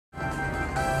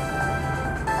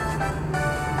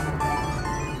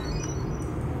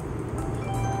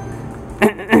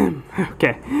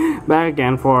Okay, back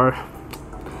again for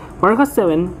Mario Kart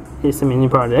 7 is a mini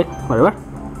project, whatever.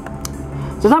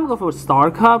 So time to go for Star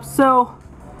Cup. So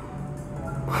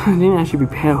I didn't actually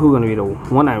prepare who's gonna be the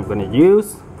one I'm gonna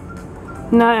use.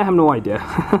 No, I have no idea.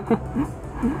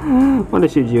 What I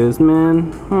should use,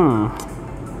 man?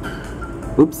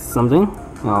 Oops, something.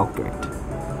 Oh, great.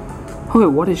 Okay,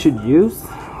 what I should use?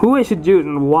 Who I should use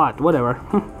and what? Whatever.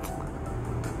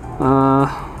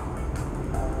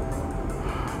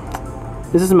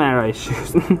 This is a matter of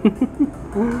issues.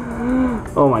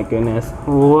 Oh my goodness.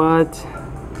 What?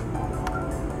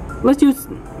 Let's use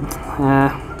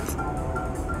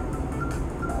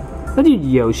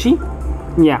Yoshi.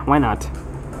 Yeah, why not?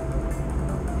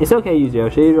 It's okay to use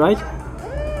Yoshi, right?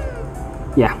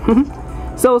 Yeah.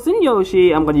 So since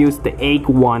Yoshi, I'm gonna use the Egg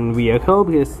 1 vehicle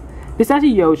because this is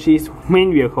actually Yoshi's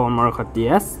main vehicle on Mario Kart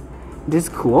DS. This is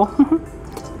cool.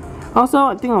 Also,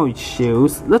 I think I'll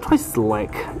choose. Let's try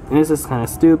Slick. This is kind of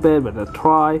stupid, but let's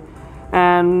try.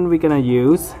 And we're gonna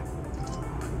use.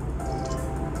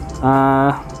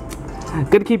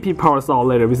 Gonna keep P-Power Assault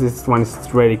later because this one is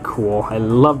really cool. I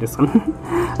love this one.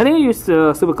 I think I used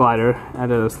Super Glider at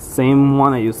the same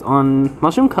one I used on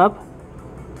Mushroom Cup.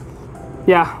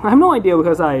 Yeah, I have no idea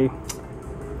because I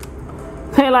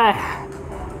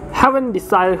haven't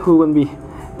decided who will be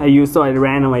I use, so I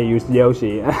randomly used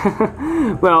Yoshi.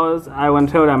 Well, I was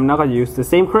told I'm not gonna use the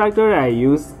same character I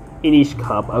use in each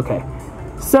cup. Okay,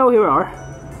 so here we are.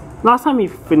 Last time we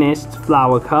finished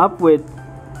Flower Cup with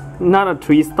not a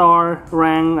 3-star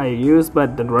rank I used,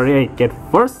 but the rate I get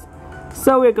first.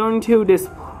 So we're going to this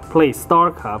place,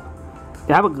 Star Cup.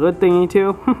 They have a good thingy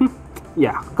too.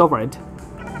 Yeah, go for it.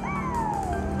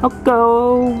 Oh,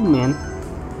 go, man.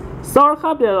 Star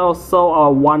Cup is also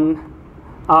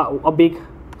a big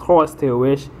course too,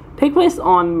 which take place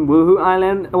on Woohoo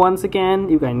Island once again,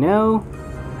 you guys know.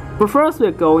 But first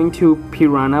we're going to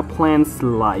Piranha Plant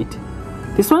Slide.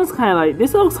 This one's kind of like,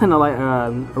 this looks kind of like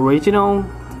an original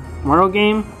Mario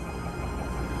game.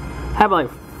 Have like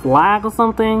flag or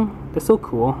something. They're so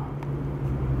cool.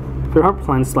 Piranha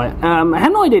Plant Slide. I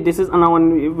have no idea this is another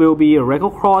one. It will be a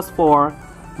record cross for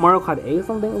Mario Kart 8 or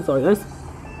something. I'm sorry guys.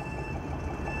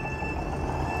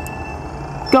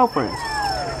 Go for it.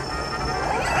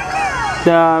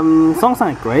 The song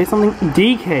sounded great. Something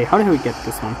DK. How did we get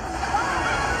this one?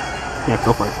 Yeah,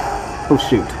 go for it. Oh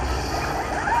shoot.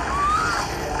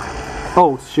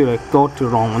 Oh shoot, I got the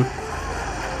wrong one.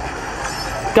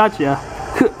 Gotcha.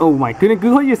 Oh my goodness,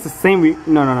 Google used the same.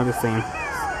 No, not the same.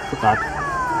 Forgot.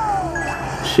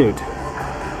 Shoot.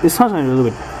 This sounds a little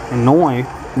bit annoying.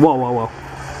 Whoa, whoa, whoa.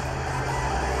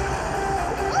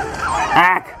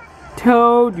 Ack!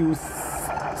 Told you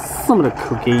some of the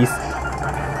cookies.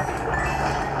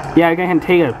 Yeah, I can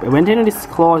take it. I went into this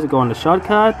clause to go on the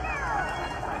shortcut.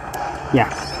 Yeah.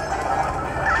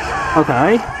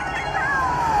 Okay.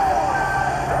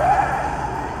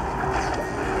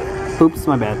 Oops,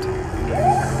 my bad.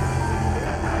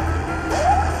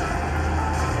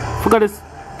 Forgot this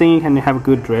thing can have a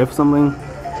good drift or something.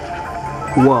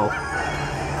 Whoa.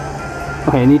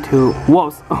 Okay, I need to.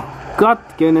 Whoa. Oh, God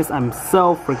goodness, I'm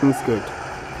so freaking screwed.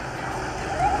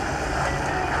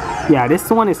 Yeah, this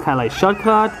one is kind of like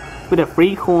shortcut with a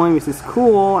free coin, which is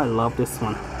cool. I love this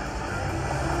one.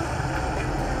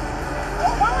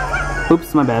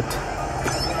 Oops, my bad.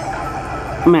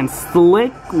 Man,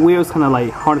 Slick wheels kind of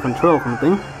like hard to control or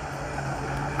something.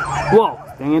 Whoa,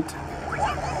 dang it.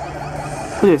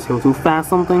 I just go too fast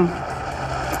something.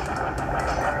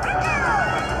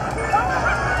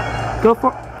 Go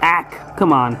for Ack,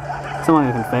 come on.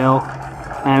 Someone can fail.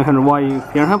 And I'm gonna why you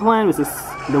Piranha Plant, which is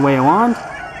the way I want.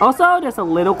 Also, there's a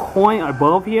little coin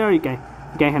above here. You can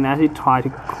actually try to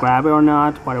grab it or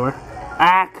not, whatever.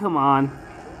 Ah, come on.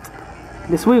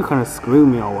 This wheel kind of screwed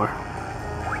me over.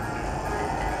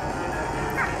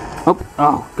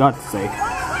 Oh, God's sake.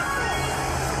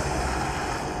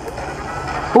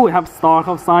 Oh, we have Star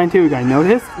Cup sign too. You guys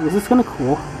notice? This is kind of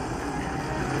cool.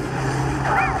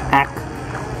 Ack.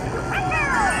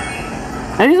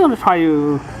 I just want to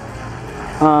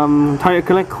try to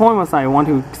collect coins. I want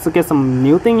to get some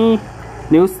new thingy,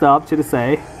 new stuff to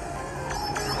say.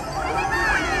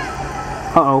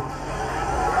 Uh-oh.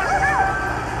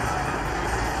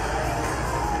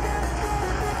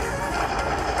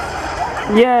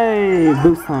 Yay!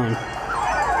 Boost time.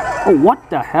 Oh, what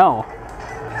the hell?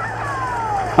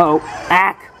 Uh-oh.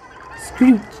 Ack!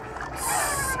 Screech!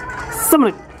 Some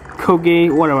of the Kogi,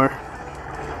 whatever.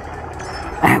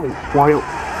 Ow! Wario.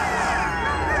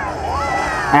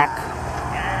 Ack.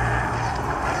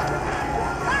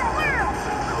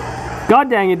 God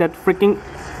dang it, that freaking.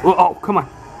 Oh, come on.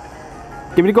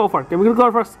 Give me the go first. Give me the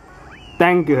go first.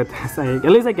 thank goodness. At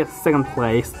least I get second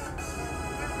place.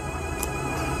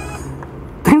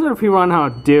 Things that people run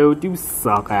out do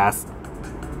suck ass.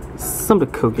 Some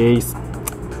of the cookies.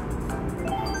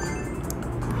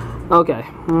 Okay,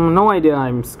 no idea.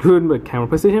 I'm screwed with camera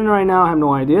position right now. I have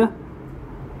no idea.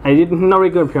 I did not very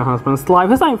good pure husband slide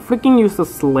because I'm freaking used to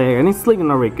Slay and it's like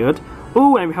not very good.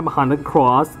 Ooh, and we have a 100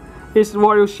 cross. It's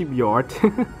Royal Shipyard.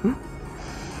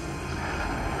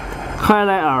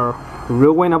 Highlight our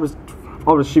ruin of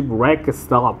the shipwreck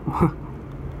stop.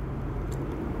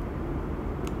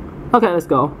 Okay, let's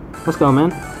go. Let's go, man.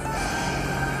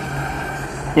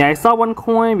 Yeah, I saw one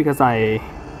coin because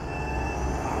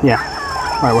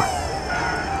whatever.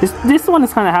 This one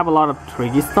is kind of have a lot of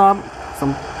tricky stuff,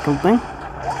 something.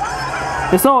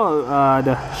 I saw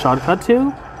the shortcut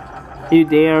too. If you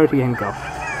dare, you can go.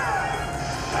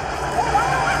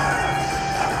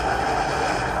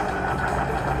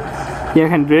 Yeah, you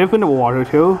can drift in the water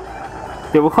too.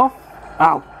 Difficult?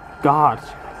 Oh, God.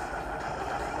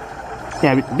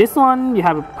 Yeah, this one you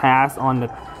have to pass on the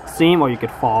stream or you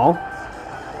could fall.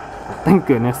 Thank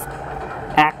goodness.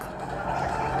 Act.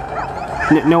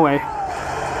 No way.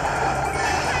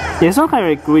 There's some kind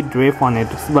of great drift on it,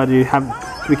 but you have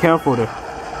to be careful to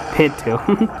pit too.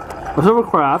 Observer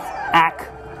crabs. Act.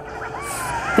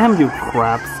 Damn you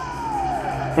crabs.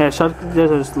 Yeah,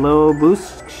 there's a slow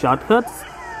boost shortcuts.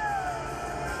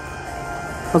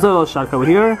 Also a little shortcut over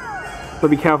here, but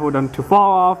be careful not to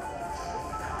fall off.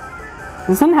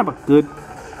 This doesn't have a good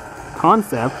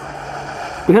concept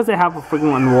because they have a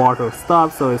freaking underwater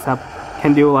stuff, so it's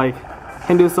can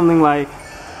do something like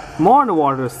more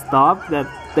underwater stuff that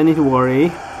they need to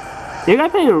worry. You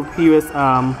guys play the previous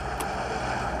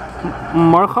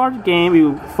Mario Kart game,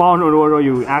 you fall underwater,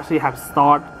 you actually have to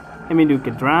start. I mean, you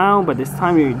get drowned, but this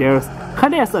time there's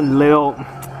a little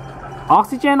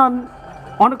oxygen on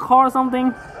the car or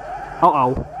something.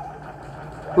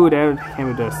 Ooh, there came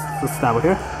with this stuff over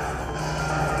here.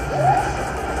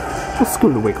 Let's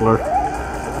screw the wiggler.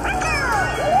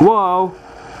 Whoa!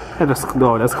 That's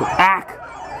cool. Ack!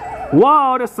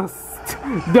 Whoa! That's a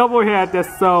double hit.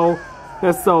 That's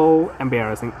so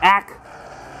embarrassing. Ack!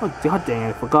 Oh god dang it!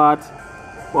 I forgot.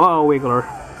 Whoa, wiggler!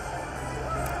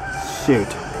 Shoot!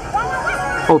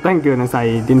 Oh, thank goodness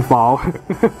I didn't fall.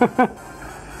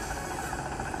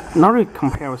 Not really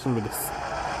comparison with this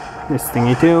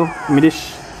thingy too. I mean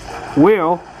this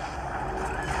wheel.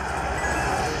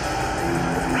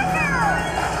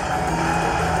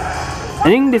 I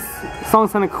think this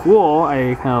song's kinda cool.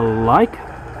 I kinda like.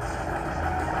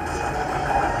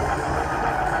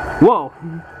 Whoa!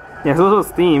 Yeah, it's also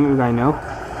Steam, you guys know.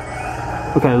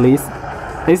 Okay, at least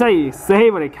I say,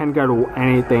 but I can't get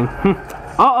anything.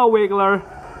 Wiggler!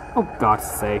 Oh, God's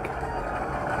sake.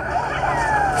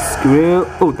 Screw.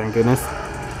 Oh, thank goodness.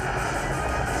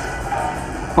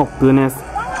 Oh, goodness.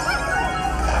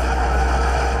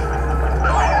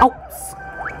 Oh,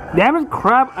 damn it,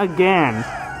 crap again.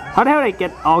 How the hell did I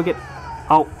get.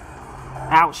 Oh,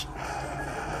 ouch.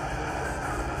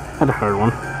 That hurt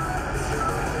one.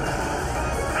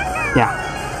 Yeah.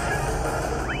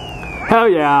 Hell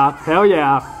yeah. Hell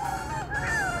yeah.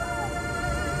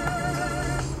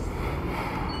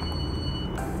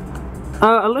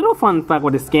 A little fun fact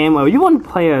with this game, you want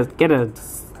to get a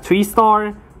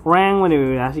 3-star rank when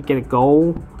you actually get a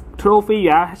gold trophy,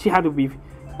 you actually have to be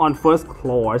on first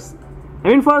class. I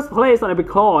mean first place on every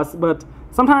class, but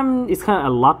sometimes it's kind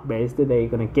of a luck based that they're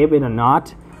gonna give it or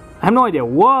not. I have no idea.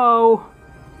 Whoa!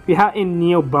 We have in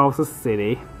Neo Bowser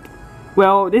City.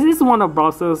 Well, this is one of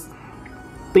Bowser's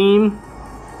theme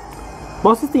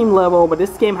level, but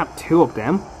this game have 2 of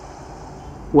them.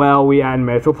 Well, we are in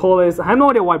Metropolis. I have no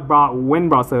idea when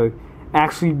Bowser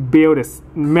actually built this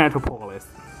Metropolis.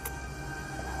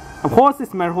 Of course,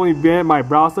 this Metropolis built by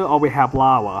Bowser, or we have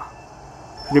lava.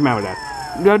 Remember that.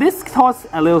 Now, this costs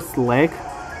a little slick.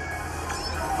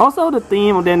 Also, the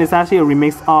theme of then is actually a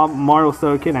remix of Mario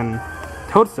Circuit and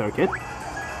Toad Circuit.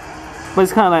 But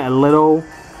it's kind of like a little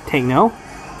techno.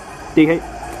 DK.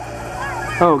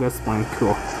 Oh, that's fine.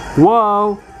 Cool.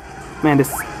 Whoa! Man,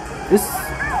 this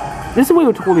way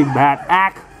was totally bad.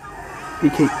 Ack!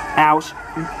 DK. Ouch.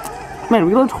 Man,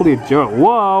 we look totally a jerk.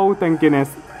 Whoa! Thank goodness.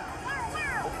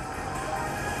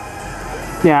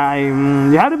 Yeah,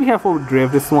 you have to be careful with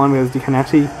drift this one because you can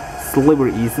actually slip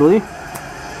it easily.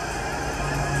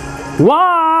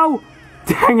 Whoa!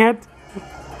 Dang it!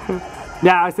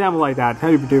 Yeah, I sound like that. How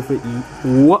do you do for E?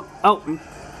 What? Oh,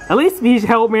 at least Peach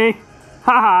helped me.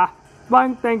 Haha.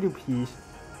 Thank you, Peach.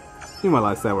 You're my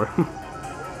lifesaver.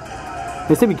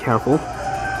 Just to be careful.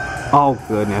 Oh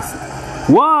goodness.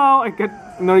 Whoa! I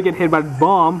get hit by the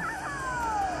bomb.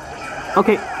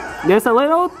 Okay. there's a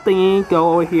little thingy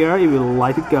go over here if you would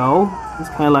like to go. It's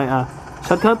kind of like a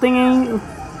shortcut thingy.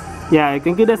 Yeah, I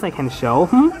think this I can show.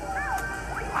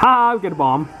 Ha! Get a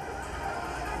bomb.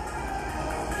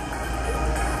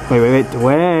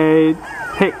 Wait.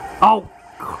 Hey! Oh!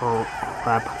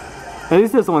 Crap. At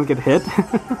least this one get hit.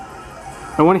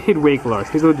 I want to hit regulars.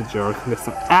 He's a jerk.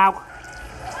 Listen. Ow!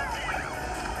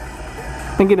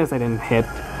 Thank goodness I didn't hit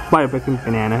by a breaking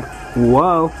banana.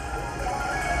 Whoa!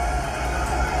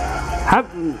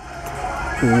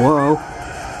 Whoa!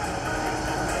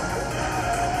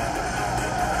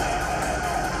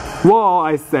 Whoa!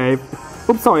 I saved.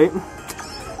 Oops, sorry.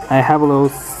 I have a little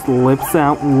slip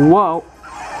sound. Whoa!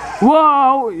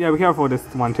 Whoa! Yeah, be careful with this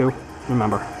one too.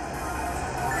 Remember.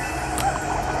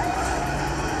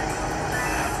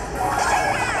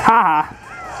 Haha!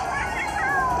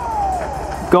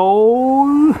 Go!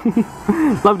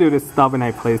 Love doing this stuff when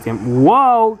I play this game.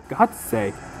 Whoa! God's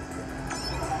sake.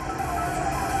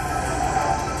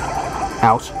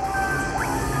 Ouch.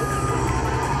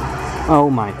 Oh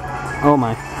my. Oh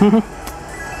my.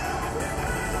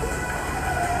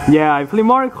 Yeah, I play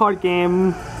Mario Kart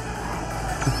game.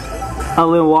 A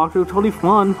little walkthrough, totally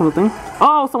fun, something.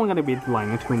 Oh, someone gonna be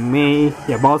lying to me.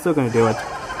 Yeah, but also gonna do it.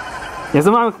 Yeah,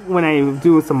 sometimes when I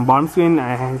do some bottom screen,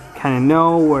 I kinda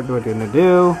know what we're gonna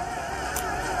do.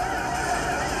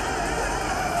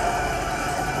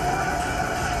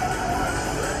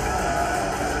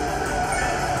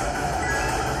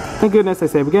 Thank goodness I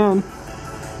save again.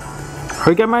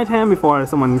 Hurry get my time before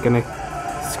someone gonna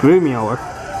screw me over.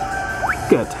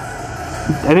 Good.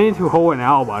 I need to hold an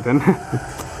L button.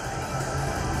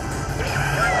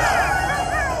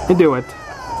 And do it.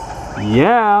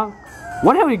 Yeah.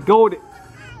 What have we go?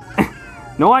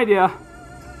 No idea.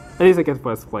 At least I get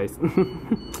first place.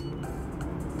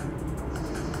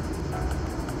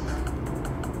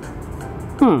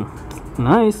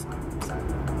 Nice.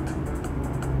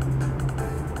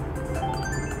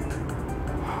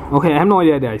 Okay, I have no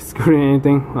idea that I screwed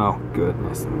anything. Oh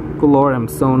goodness. Good lord, I'm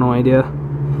so no idea.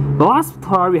 The last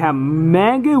part we have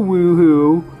Mega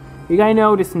Woohoo. You guys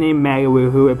know this name Mega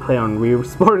Woohoo. I play on Wii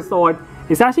Sports Sword.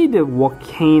 It's actually the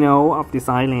volcano of this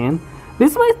island.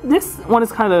 This one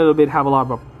is kind of a little bit have a lot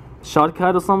of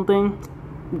shortcut or something.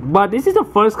 But this is the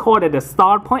first chord at the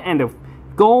start point and the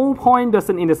goal point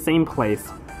doesn't in the same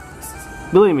place.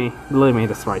 Believe me,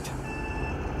 that's right.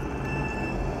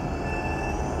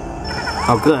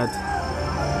 Oh, good.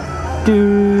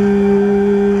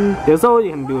 There's all you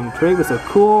can do in trick, which is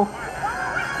cool.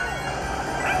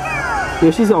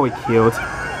 Yeah, she's always cute.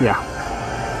 Yeah.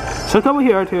 Check over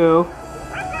here too.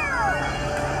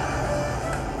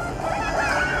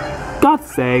 God's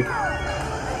sake.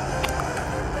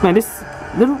 Man, this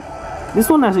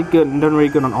one actually good, done really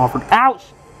good on offer. Ouch!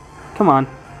 Come on.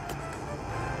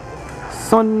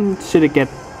 Someone should get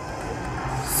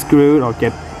screwed or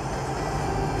get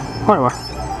whatever.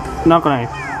 Not gonna.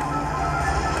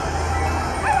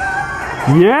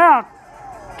 Yeah!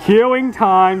 Killing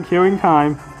time.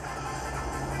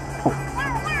 Oh.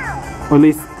 Or at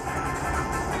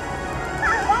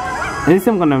least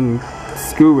I'm gonna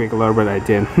screw regular, but I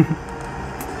didn't.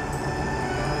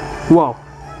 Whoa.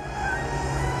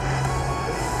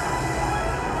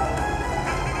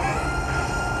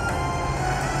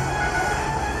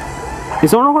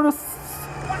 It's on the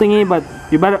thingy, but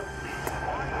you better.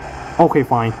 Okay,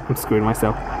 fine. I'm screwing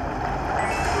myself.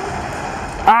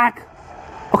 Ah!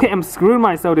 Okay, I'm screwing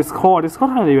myself. This chord has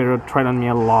tried on me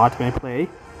a lot when I play.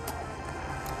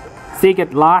 See,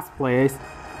 get last place.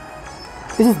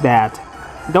 This is bad.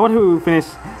 Don't want to finish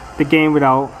the game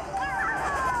without.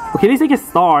 Okay, at least I get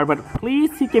star, but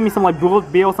please give me some like bullet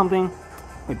bill or something.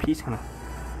 Wait, Peach kind of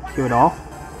kill it all.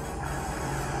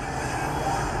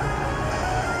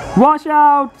 Watch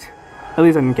out! At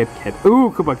least I didn't get hit.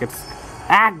 Ooh, Koopa gets.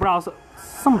 Ah, browse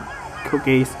some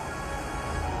cookies.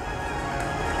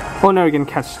 Oh no, you can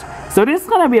catch. So this is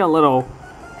gonna be a little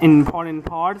important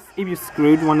parts if you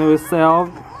screwed one of yourself.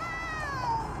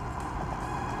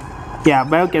 Yeah,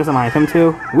 better get some item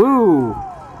too. Woo!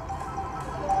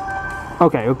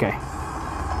 Okay.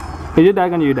 You do that,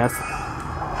 gonna do this.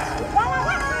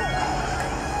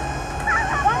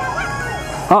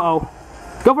 Uh-oh.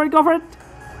 Go for it!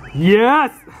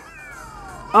 Yes!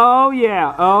 Oh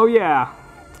yeah.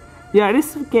 Yeah,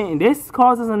 this game, this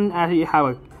course doesn't actually have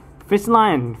a fish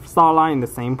line and star line in the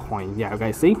same point. Yeah, you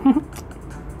guys see?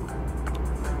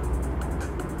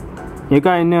 You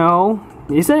guys know,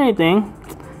 is there anything?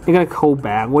 You're gonna go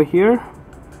back over here.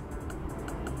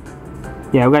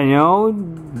 Yeah, you guys know,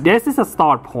 this is a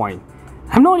start point.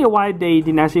 I have no idea why they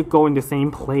didn't actually go in the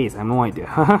same place. I have no idea.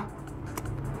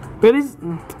 But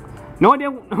No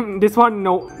idea. This one,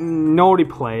 no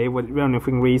replay, but well,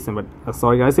 nothing reason. But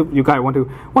sorry guys, if you guys want to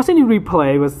watch any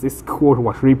replay, was it's cool to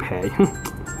watch replay.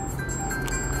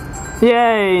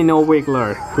 Yay, no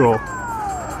wiggler, cool.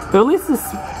 At least this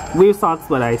wheel sucks,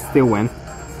 but I still win.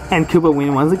 And Cooper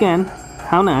win once again.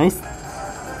 How nice.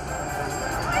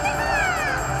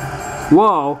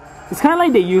 Whoa, it's kind of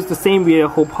like they used the same wheel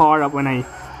whole part of when I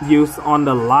used on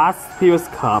the last previous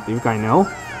cup, if you guys know.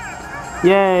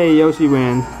 Yay, Yoshi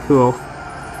win, cool.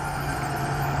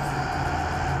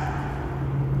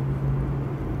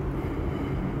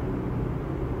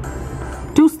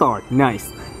 Two star, nice.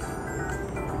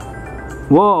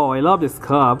 Whoa, I love this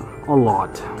cup a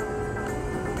lot.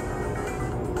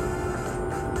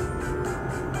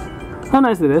 How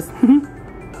nice it is.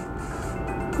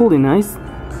 Really nice.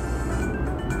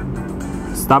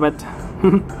 Stop it.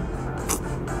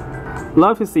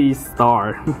 Love to see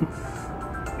star.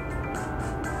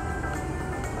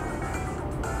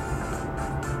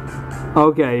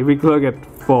 Okay, we look at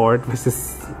Ford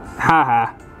versus haha.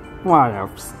 What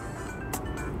else?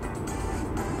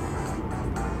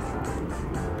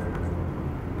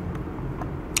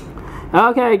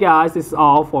 Okay guys, this is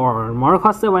all for Mario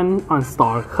Kart 7 on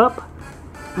Star Cup.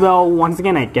 Well, once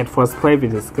again I get first place,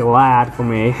 which is glad for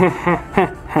me.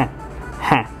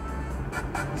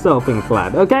 So being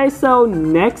glad. Okay, so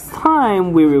next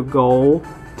time we will go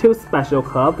to Special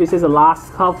Cup, which is the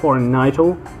last cup for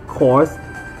Nitro course.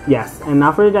 Yes, and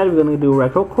after that we're gonna do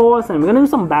Retro course and we're gonna do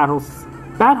some battle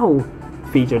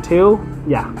feature too.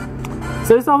 Yeah.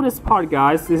 So that's all this part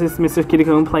guys. This is Mr. Kitty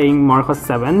Kun playing Mario Kart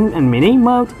 7 and mini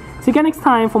mode. See you again next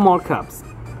time for more cups.